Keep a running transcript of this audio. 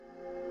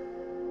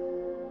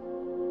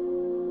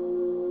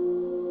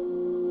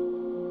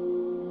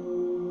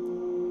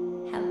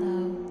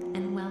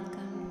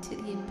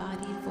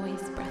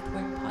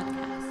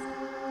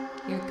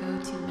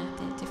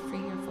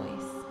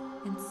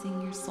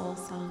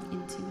come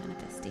into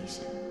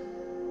manifestation.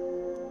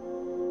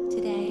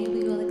 Today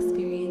we will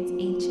experience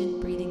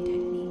ancient breathing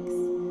techniques,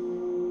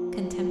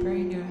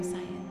 contemporary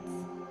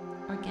neuroscience,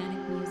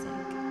 organic music,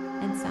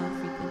 and sound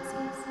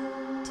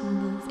frequencies to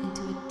move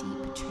into a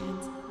deep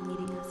trance,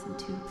 leading us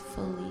into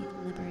fully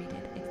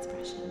liberated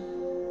expression.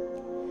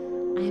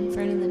 I am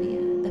Fern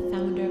Olivia, the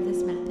founder of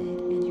this method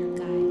and your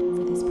guide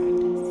for this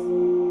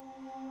practice.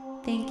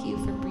 Thank you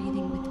for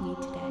breathing with me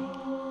today.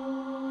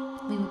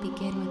 We will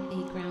begin with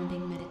a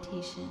grounding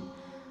meditation,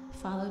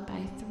 followed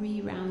by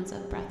 3 rounds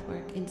of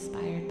breathwork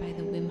inspired by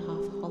the Wim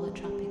Hof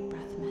holotropic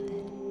breath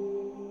method.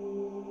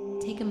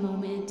 Take a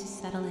moment to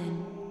settle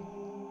in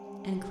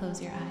and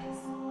close your eyes.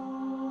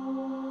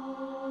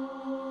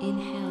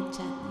 Inhale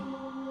gently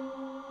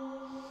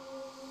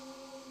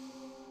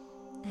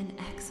and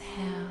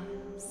exhale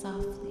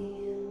softly.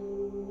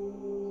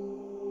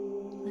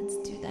 Let's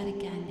do that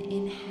again.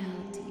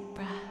 Inhale, deep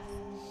breath,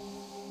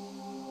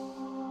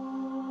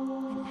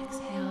 and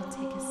exhale,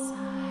 take a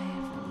sigh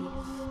of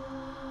relief.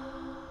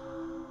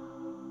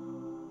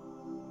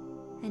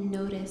 And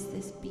notice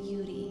this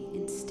beauty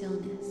in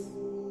stillness,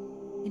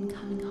 in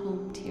coming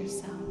home to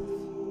yourself,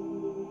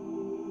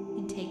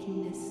 in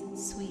taking this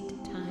sweet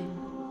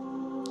time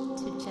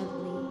to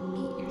gently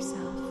meet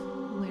yourself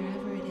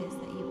wherever it is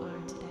that you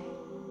are today.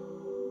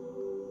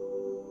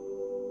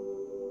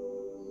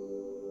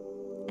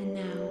 And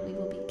now we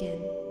will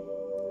begin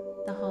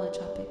the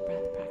holotropic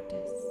breath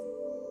practice.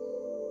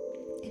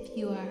 If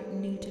you are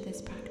new to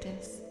this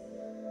practice,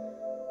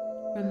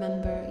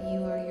 remember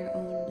you are your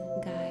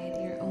own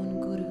guide, your own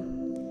guru.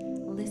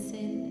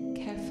 Listen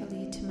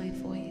carefully to my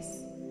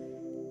voice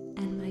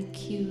and my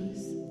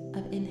cues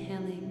of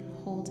inhaling,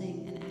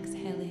 holding, and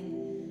exhaling.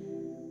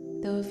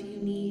 Though if you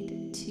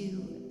need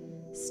to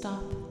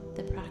stop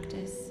the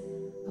practice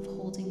of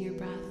holding your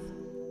breath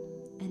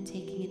and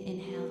taking an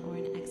inhale or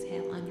an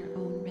exhale on your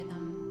own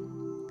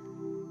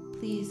rhythm,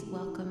 please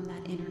welcome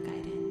that inner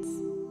guidance.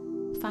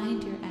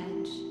 Find your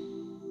edge,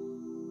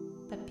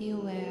 but be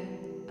aware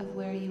of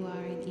where you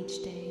are in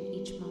each day and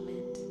each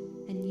moment,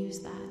 and use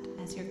that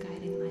as your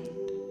guiding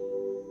light.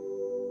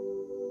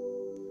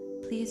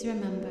 Please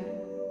remember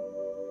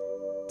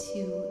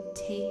to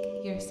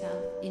take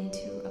yourself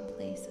into a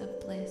place of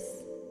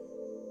bliss,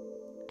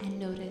 and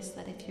notice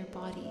that if your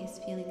body is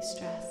feeling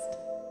stressed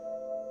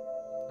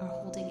or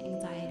holding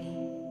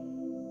anxiety,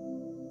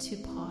 to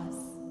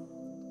pause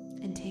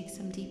and take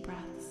some deep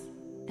breaths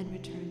and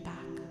return back.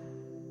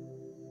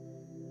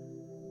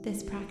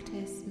 This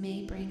practice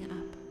may bring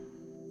up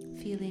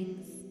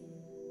feelings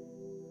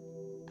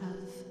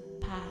of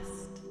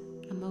past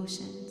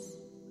emotions,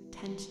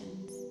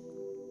 tensions.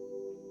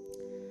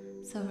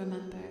 So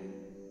remember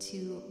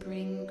to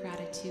bring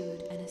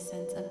gratitude and a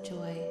sense of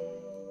joy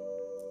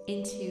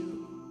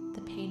into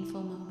the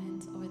painful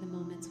moments or the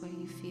moments where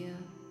you feel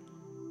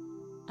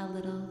a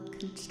little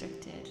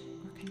constricted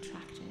or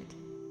contracted,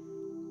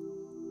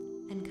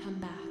 and come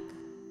back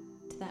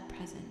to that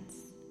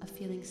presence of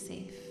feeling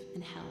safe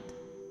and held.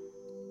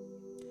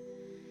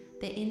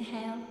 The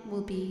inhale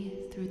will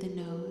be through the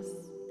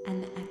nose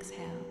and the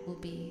exhale will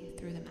be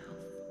through the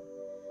mouth.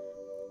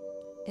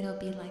 It'll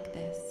be like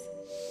this.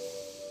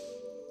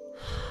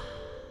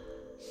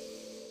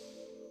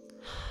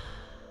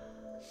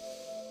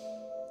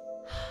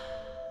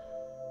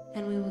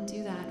 And we will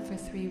do that for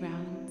 3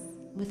 rounds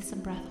with some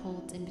breath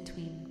holds in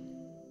between.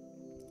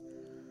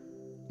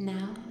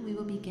 Now we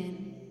will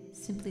begin.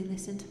 Simply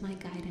listen to my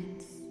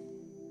guidance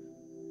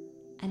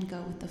and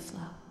go with the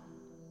flow.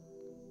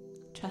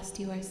 Trust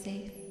you are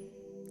safe,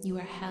 you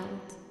are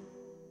held,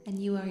 and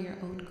you are your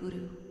own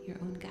guru, your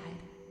own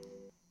guide.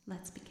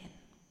 Let's begin.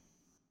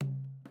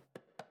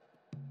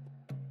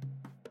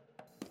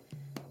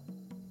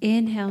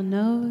 Inhale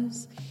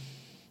nose,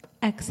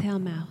 exhale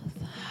mouth.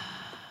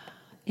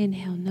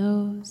 Inhale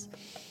nose,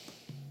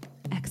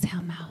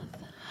 exhale mouth.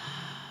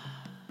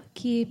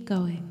 Keep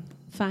going.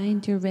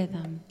 Find your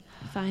rhythm.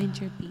 Find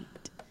your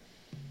beat.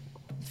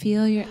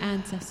 Feel your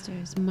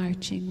ancestors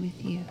marching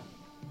with you.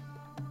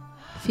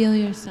 Feel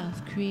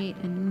yourself create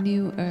a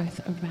new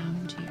earth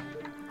around you.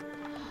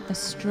 A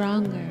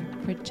stronger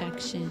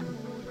projection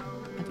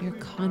of your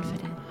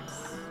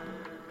confidence.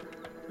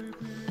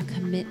 A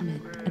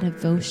commitment, a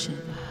devotion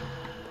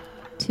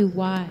to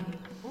why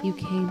you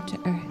came to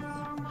earth.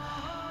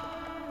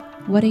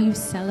 What are you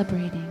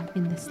celebrating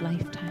in this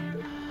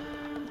lifetime?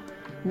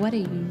 What are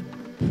you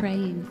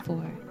praying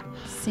for,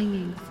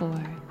 singing for,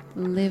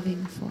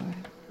 living for?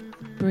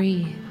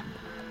 Breathe,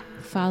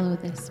 follow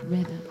this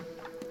rhythm,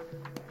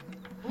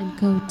 and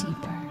go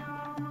deeper.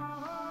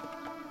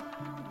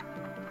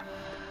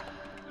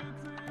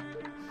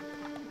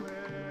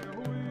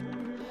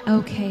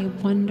 Okay,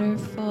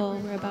 wonderful.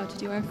 We're about to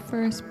do our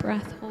first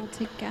breath hold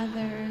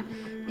together.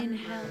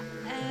 Inhale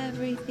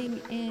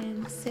everything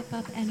in. Sip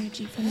up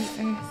energy from the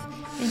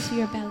earth into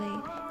your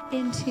belly,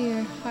 into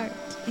your heart,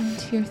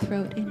 into your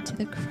throat, into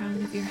the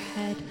crown of your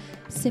head.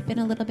 Sip in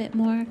a little bit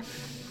more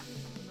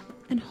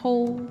and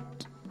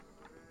hold.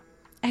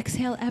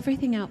 Exhale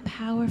everything out.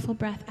 Powerful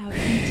breath out.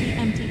 Empty,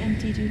 empty,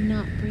 empty. Do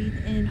not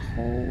breathe in.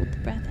 Hold the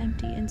breath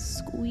empty and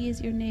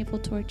squeeze your navel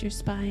towards your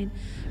spine.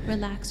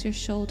 Relax your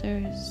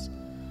shoulders.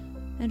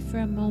 And for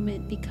a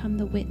moment, become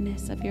the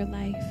witness of your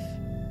life.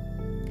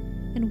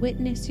 And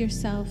witness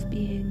yourself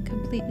being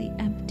completely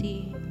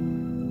empty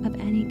of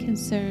any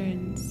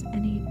concerns,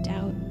 any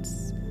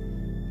doubts,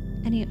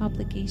 any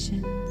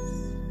obligations.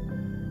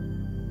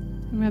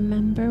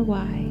 Remember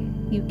why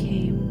you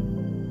came.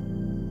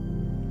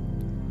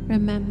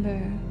 Remember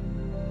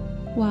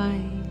why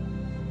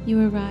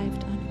you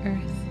arrived on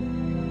earth.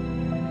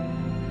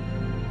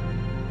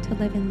 To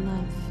live in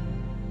love,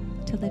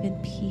 to live in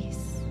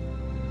peace,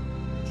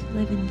 to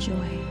live in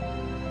joy,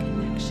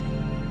 connection.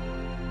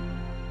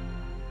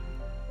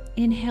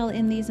 Inhale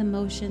in these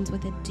emotions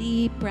with a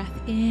deep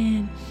breath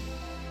in,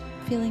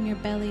 feeling your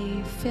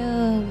belly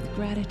fill with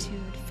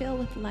gratitude, fill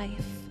with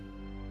life.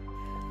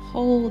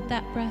 Hold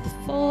that breath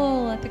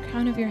full at the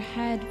crown of your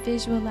head.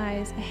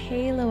 Visualize a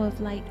halo of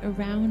light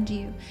around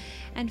you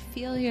and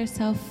feel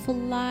yourself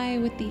fly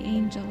with the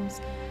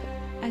angels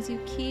as you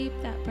keep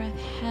that breath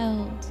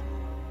held.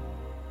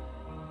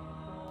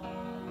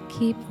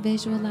 Keep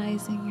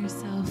visualizing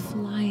yourself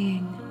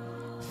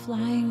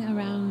flying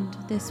around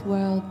this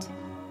world,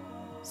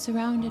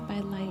 surrounded by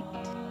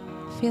light,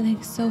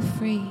 feeling so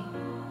free.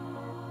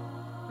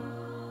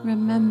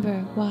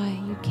 Remember why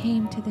you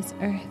came to this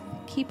earth.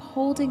 Keep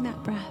holding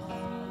that breath.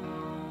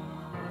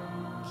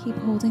 Keep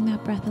holding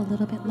that breath a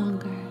little bit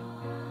longer.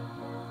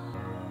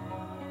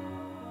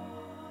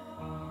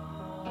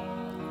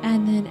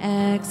 And then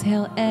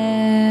exhale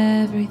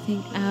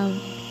everything out.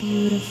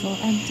 Beautiful.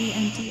 Empty,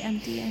 empty,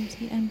 empty,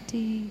 empty,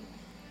 empty.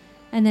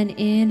 And then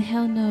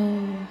inhale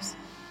nose.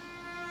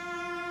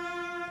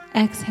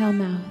 Exhale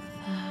mouth.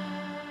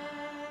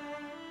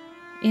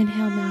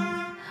 Inhale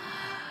mouth.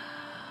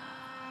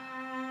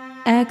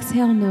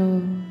 Exhale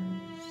nose.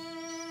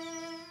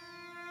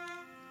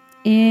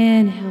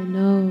 Inhale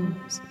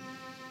nose.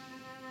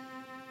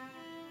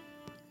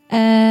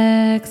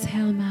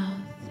 Exhale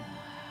mouth.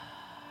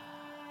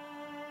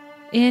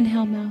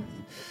 Inhale mouth.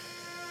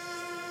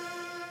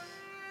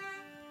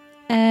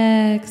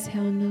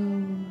 Exhale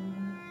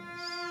nose.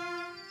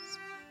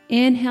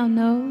 Inhale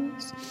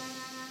nose.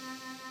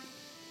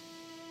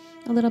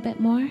 A little bit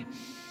more.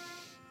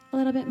 A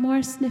little bit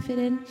more. Sniff it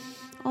in.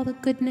 All the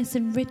goodness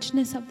and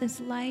richness of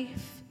this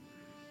life.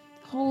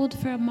 Hold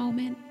for a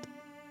moment.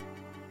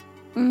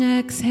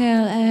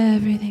 Exhale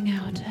everything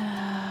out.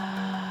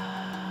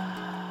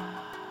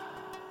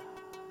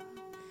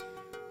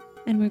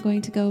 And we're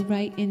going to go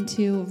right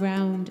into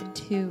round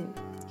 2.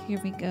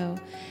 Here we go.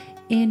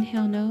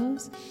 Inhale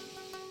nose.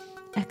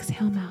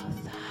 Exhale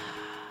mouth.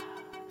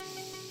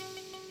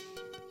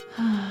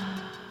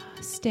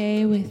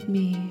 Stay with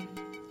me.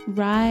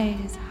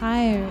 Rise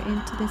higher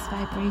into this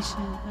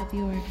vibration of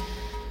your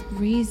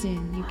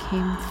reason you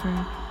came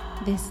for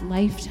this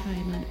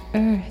lifetime on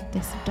earth,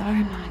 this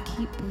dharma.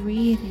 Keep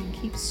breathing,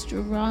 keep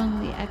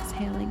strongly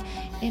exhaling.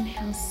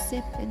 Inhale,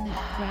 sip in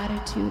that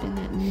gratitude and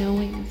that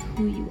knowing of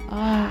who you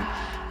are.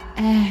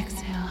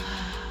 Exhale,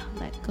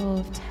 let go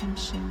of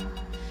tension,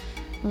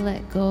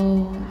 let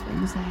go of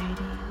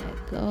anxiety,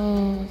 let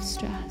go of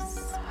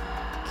stress.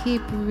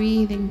 Keep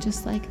breathing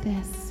just like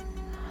this.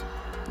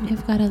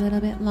 You've got a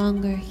little bit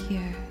longer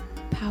here.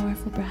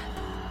 Powerful breath.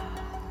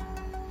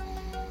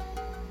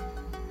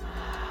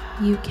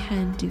 You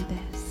can do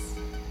this.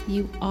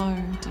 You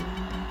are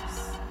doing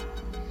this.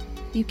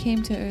 You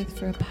came to earth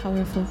for a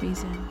powerful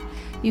reason.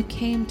 You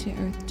came to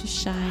earth to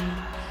shine.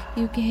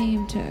 You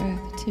came to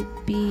earth to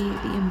be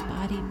the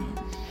embodiment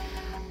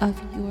of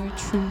your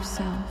true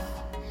self.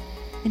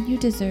 And you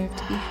deserve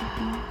to be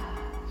happy.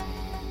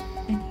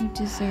 And you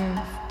deserve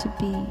to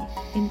be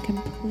in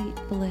complete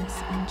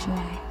bliss and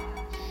joy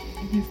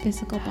in your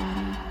physical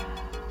body.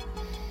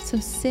 So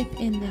sip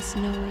in this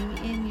knowing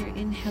in your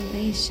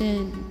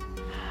inhalation.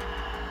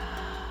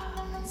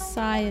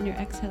 Sigh in your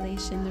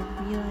exhalation, the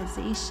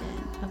realization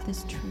of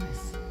this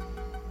truth.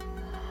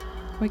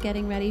 We're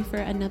getting ready for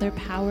another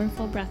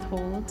powerful breath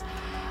hold.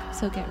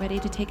 So get ready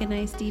to take a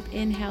nice deep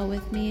inhale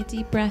with me. A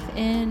deep breath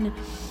in.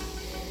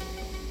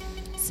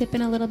 Sip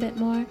in a little bit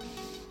more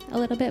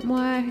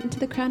into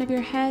the crown of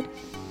your head.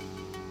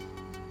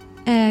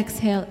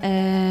 Exhale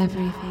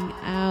everything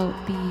out.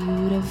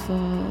 Beautiful.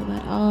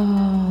 Let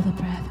all the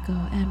breath go.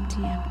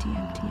 Empty, empty,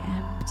 empty,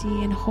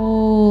 empty. And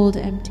hold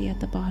empty at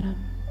the bottom.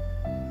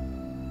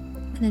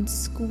 And then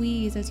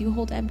squeeze, as you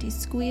hold empty,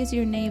 squeeze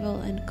your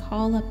navel and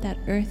call up that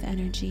earth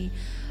energy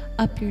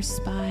up your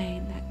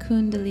spine, that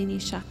kundalini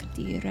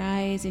shakti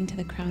rising to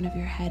the crown of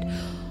your head.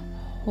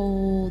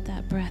 Hold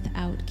that breath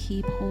out.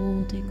 Keep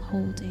holding,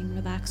 holding.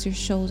 Relax your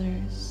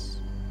shoulders.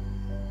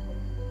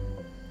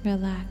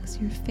 Relax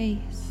your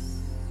face.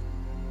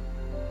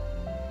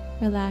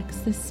 Relax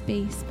the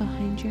space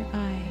behind your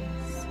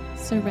eyes.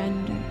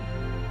 Surrender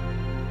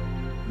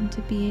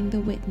into being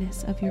the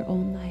witness of your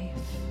own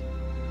life.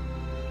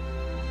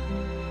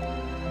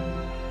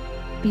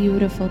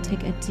 Beautiful.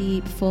 Take a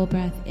deep, full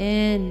breath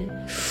in.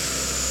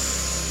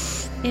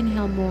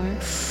 Inhale more.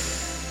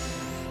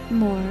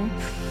 more,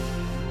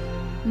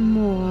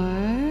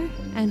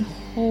 and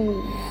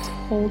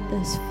hold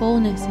this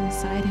fullness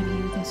inside of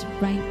you, this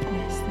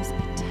ripeness, this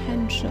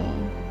potential.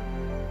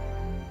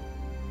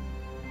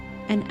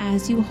 And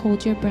as you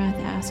hold your breath,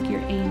 ask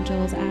your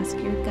angels, ask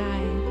your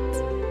guides,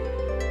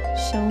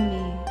 show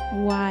me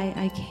why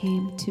I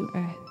came to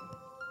earth.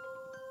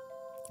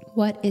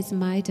 What is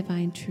my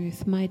divine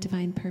truth, my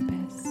divine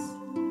purpose?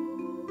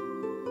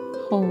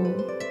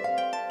 Hold.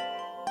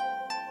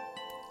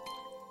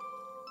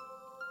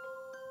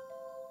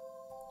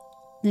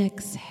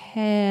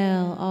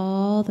 Exhale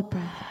all the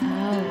breath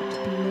out.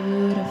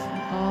 Beautiful.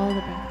 All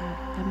the breath out.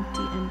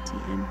 Empty, empty,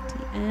 empty,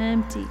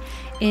 empty.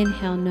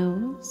 Inhale,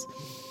 nose.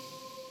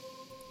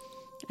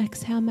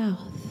 Exhale,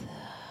 mouth.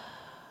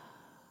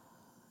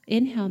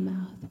 Inhale,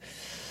 mouth.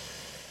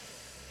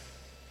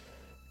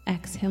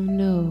 Exhale,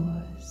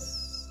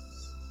 nose.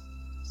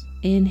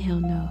 Inhale,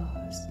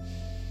 nose.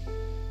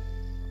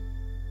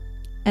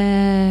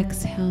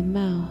 Exhale,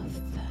 mouth.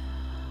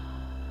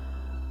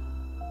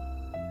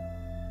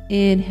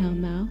 Inhale,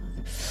 mouth.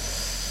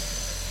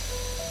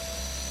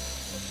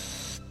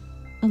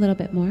 A little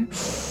bit more.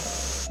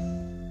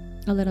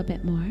 A little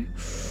bit more.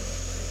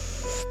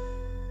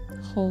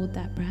 Hold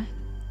that breath.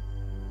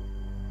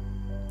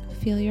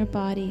 Feel your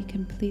body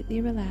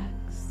completely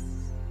relaxed.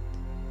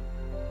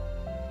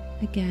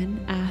 Again,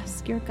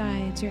 ask your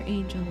guides, your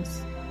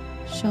angels,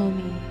 show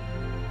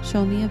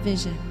me a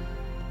vision.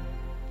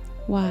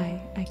 Why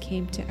I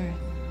came to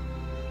earth.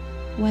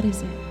 What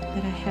is it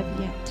that I have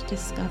yet to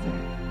discover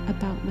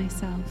about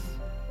myself?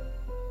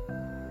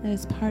 That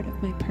is part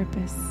of my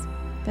purpose.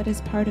 That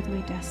is part of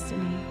my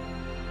destiny.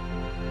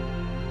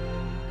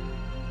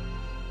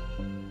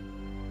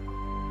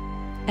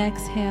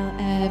 Exhale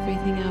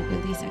everything out.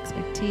 Release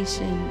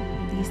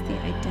expectation. Release the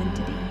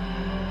identity.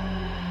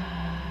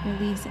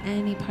 Release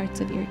any parts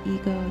of your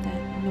ego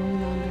that no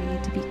longer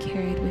need to be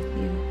carried with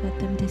you. Let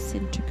them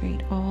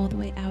disintegrate all the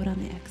way out on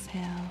the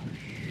exhale.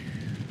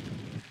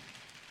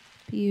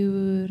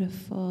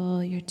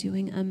 Beautiful. You're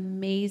doing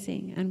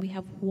amazing. And we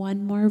have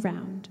one more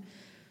round.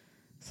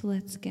 So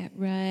let's get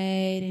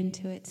right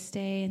into it.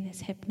 Stay in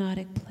this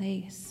hypnotic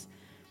place.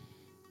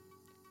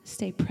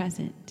 Stay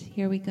present.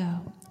 Here we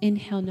go.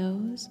 Inhale,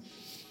 nose.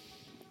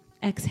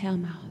 Exhale,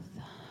 mouth.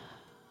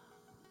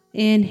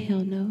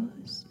 Inhale,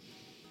 nose.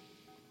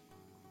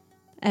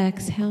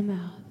 Exhale,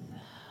 mouth.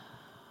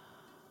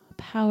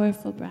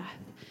 Powerful breath.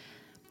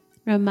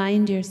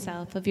 Remind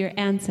yourself of your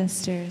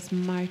ancestors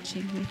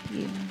marching with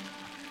you.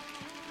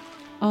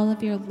 All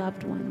of your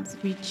loved ones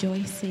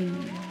rejoicing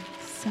you,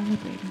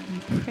 celebrating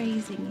you,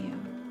 praising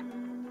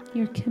you.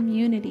 Your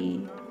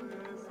community,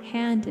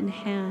 hand in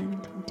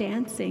hand,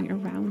 dancing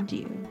around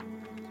you.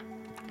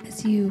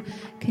 As you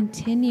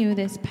continue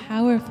this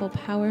powerful,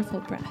 powerful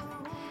breath,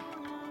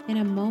 in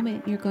a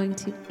moment you're going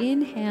to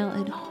inhale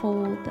and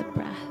hold the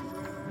breath.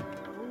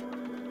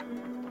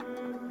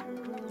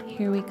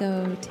 Here we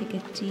go. Take a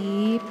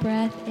deep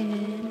breath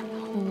in,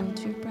 hold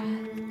your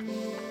breath.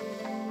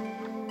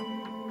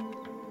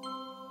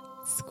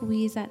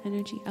 Squeeze that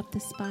energy up the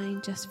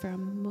spine just for a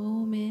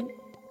moment.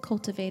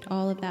 Cultivate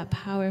all of that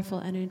powerful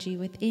energy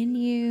within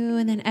you,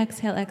 and then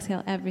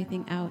exhale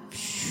everything out.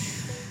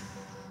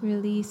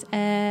 Release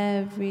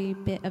every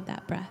bit of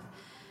that breath.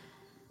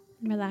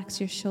 Relax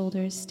your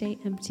shoulders, stay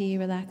empty.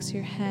 Relax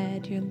your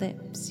head, your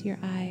lips, your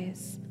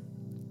eyes.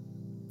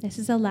 This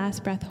is a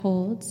last breath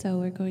hold, so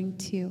we're going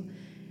to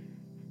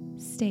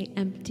stay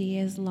empty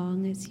as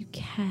long as you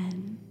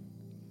can.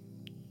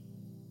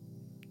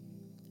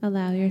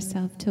 Allow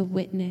yourself to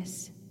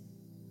witness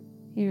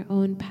your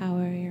own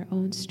power, your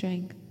own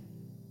strength,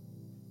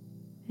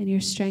 and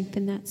your strength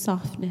in that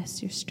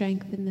softness, your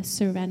strength in the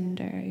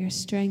surrender, your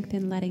strength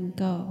in letting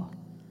go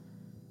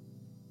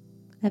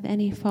of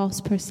any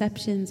false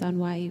perceptions on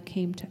why you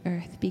came to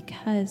earth,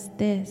 because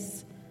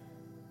this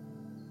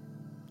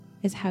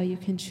is how you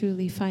can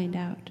truly find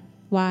out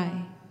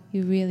why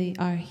you really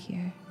are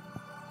here.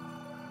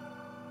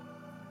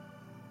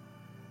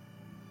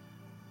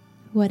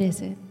 What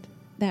is it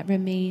that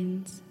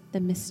remains the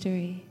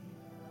mystery?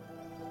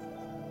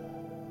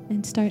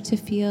 And start to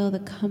feel the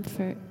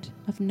comfort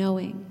of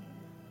knowing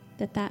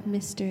that that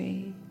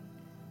mystery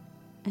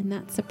and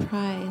that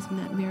surprise and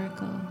that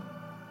miracle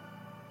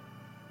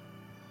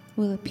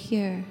will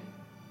appear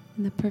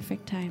in the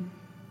perfect time.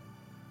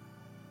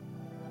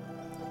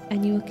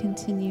 And you will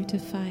continue to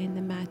find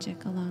the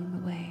magic along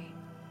the way.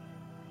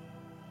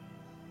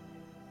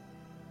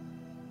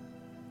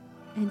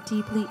 And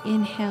deeply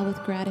inhale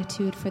with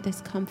gratitude for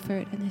this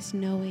comfort and this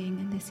knowing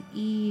and this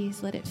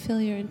ease. Let it fill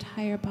your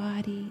entire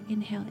body.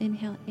 Inhale,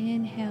 inhale,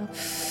 inhale.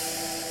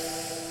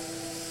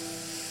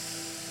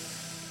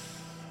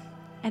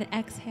 And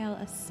exhale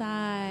a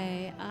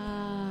sigh.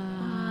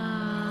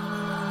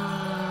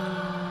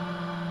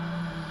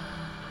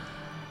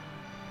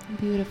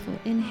 Beautiful.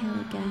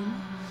 Inhale again.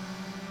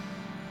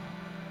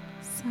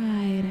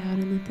 Sigh it out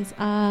and let this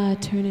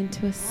turn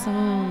into a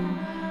song.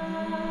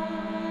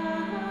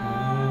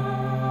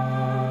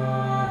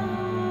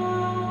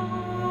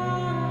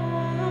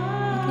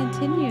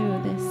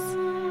 Continue this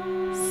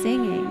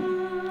singing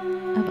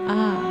of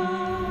ah.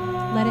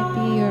 Let it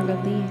be your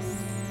release.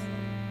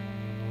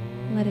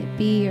 Let it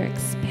be your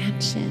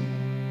expansion.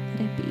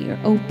 Let it be your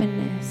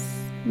openness.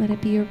 Let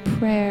it be your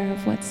prayer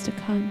of what's to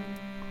come.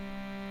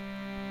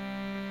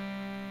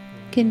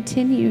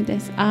 Continue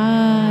this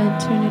ah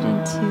and turn it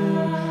into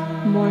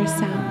more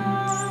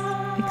sounds.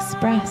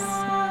 Express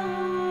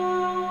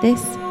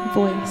this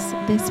voice,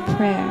 this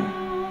prayer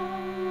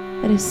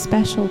that is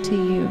special to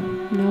you.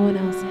 No one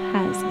else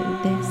has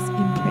this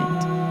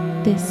imprint,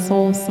 this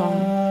soul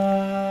song.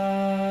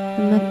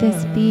 And let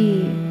this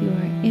be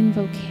your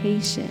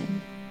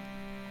invocation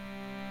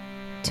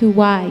to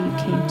why you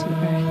came to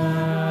earth.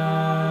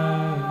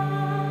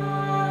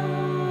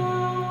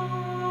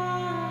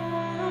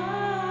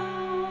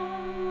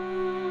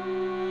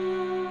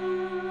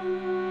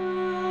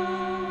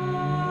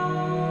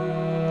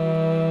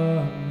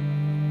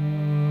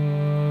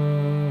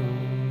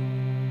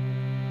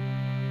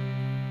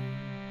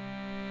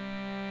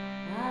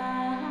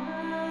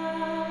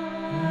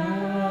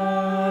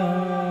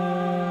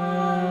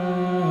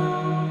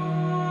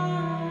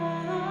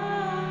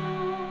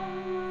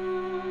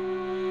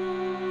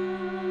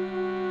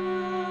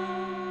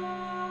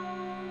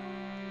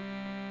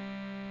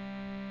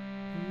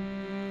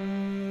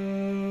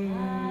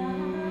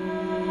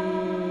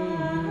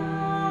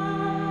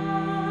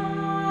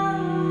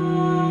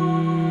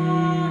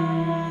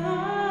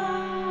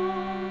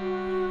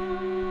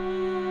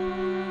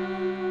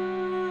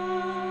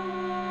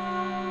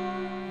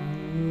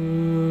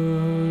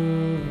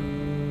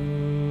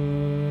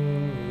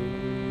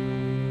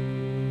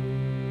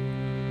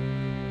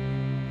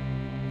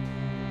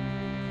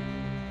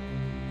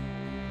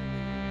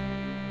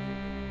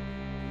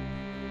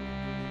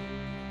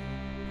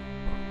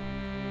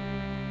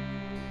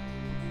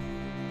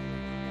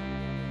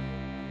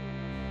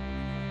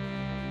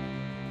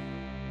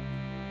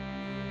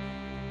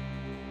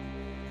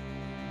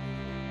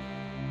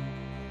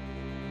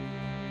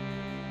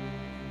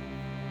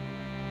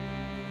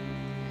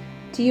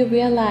 Do you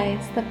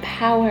realize the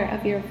power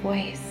of your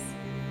voice?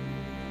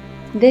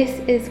 This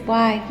is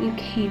why you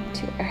came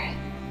to earth.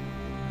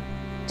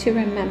 To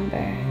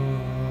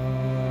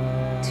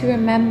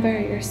remember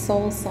your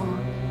soul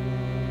song.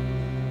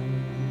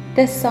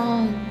 The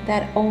song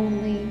that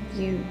only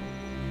you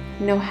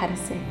know how to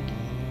sing.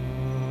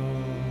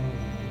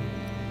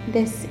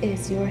 This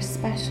is your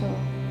special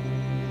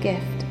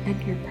gift and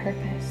your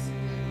purpose.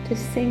 To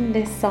sing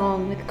this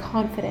song with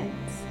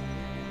confidence.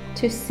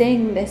 To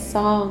sing this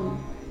song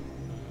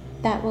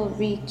that will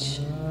reach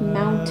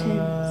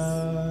mountains,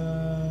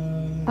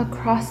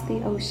 across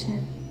the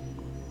ocean,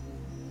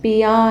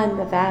 beyond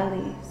the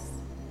valleys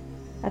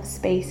of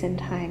space and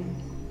time.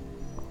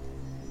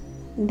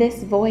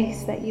 This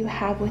voice that you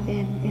have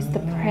within is the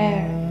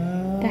prayer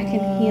that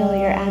can heal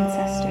your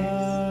ancestors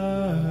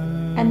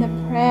and the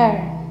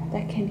prayer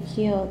that can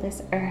heal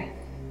this earth.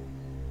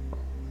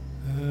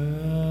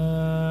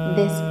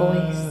 This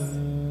voice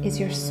is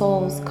your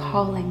soul's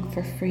calling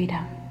for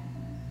freedom.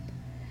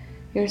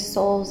 Your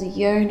soul's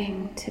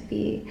yearning to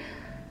be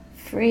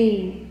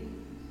free,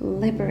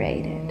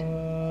 liberated,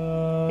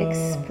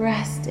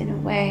 expressed in a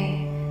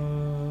way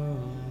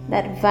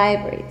that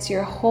vibrates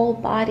your whole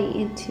body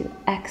into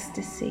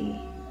ecstasy.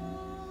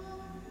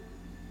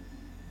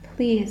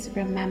 Please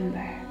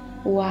remember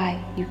why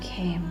you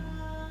came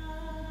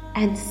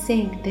and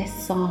sing this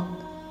song,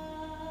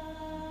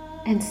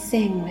 and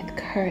sing with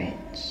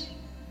courage,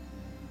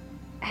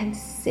 and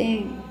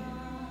sing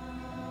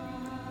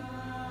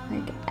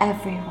like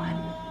everyone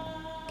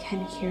can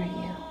hear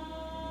you,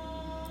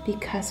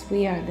 because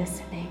we are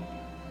listening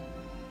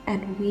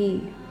and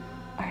we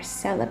are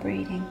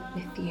celebrating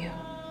with you.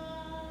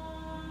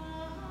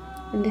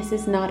 And this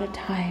is not a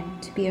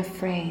time to be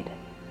afraid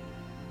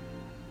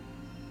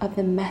of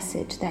the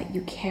message that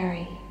you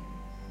carry.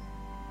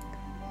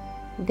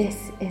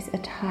 This is a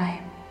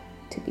time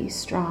to be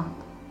strong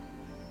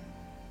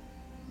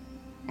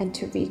and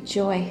to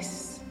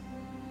rejoice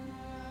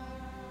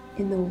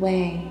in the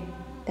way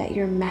that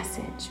your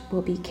message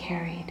will be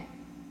carried.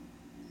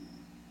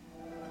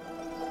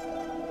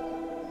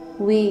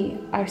 We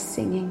are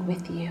singing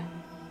with you.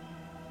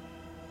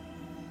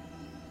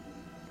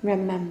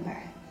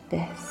 Remember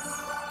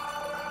this.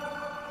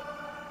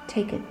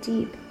 Take a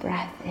deep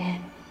breath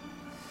in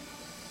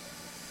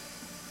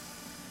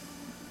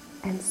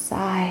and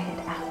sigh it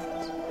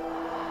out.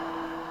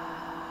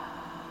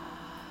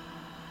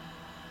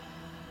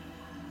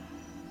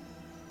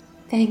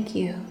 Thank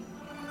you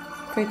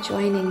for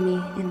joining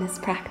me in this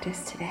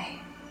practice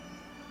today.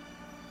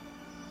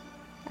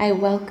 I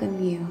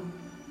welcome you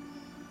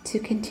to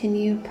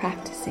continue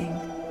practicing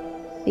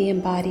the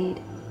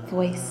embodied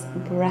voice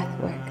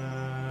breathwork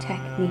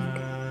technique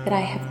that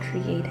I have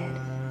created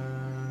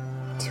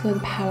to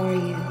empower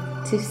you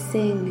to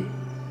sing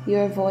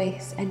your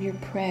voice and your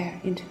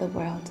prayer into the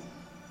world.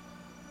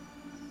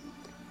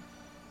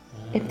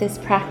 If this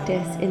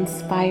practice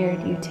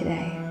inspired you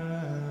today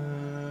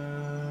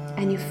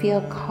and you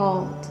feel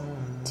called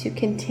to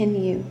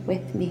continue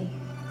with me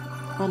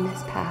on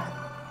this path,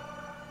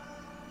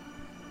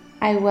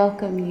 I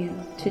welcome you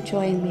to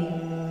join me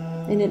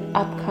in an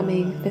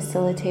upcoming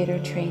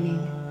facilitator training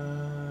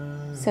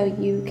so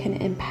you can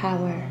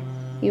empower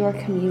your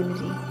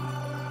community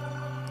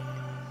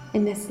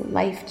in this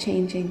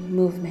life-changing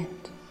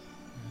movement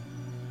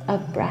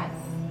of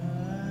breath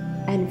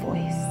and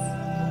voice.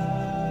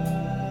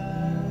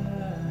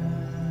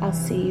 I'll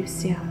see you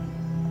soon.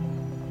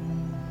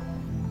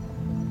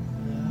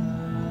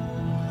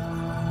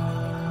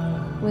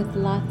 With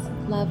lots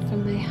of love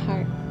from my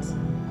heart,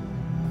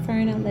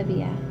 Fern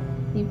Olivia.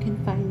 You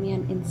can find me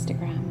on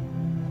Instagram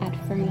at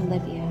Fern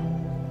Olivia.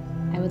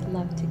 I would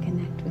love to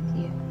connect with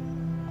you.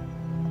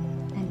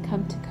 And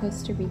come to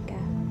Costa Rica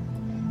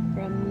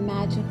for a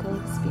magical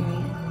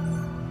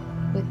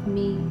experience with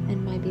me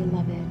and my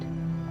beloved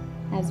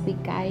as we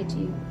guide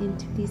you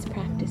into these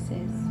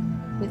practices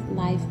with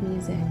live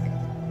music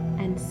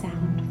and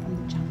sound from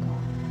the jungle.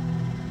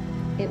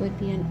 It would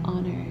be an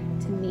honor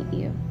to meet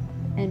you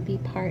and be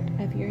part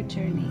of your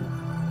journey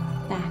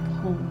back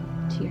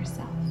home to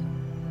yourself.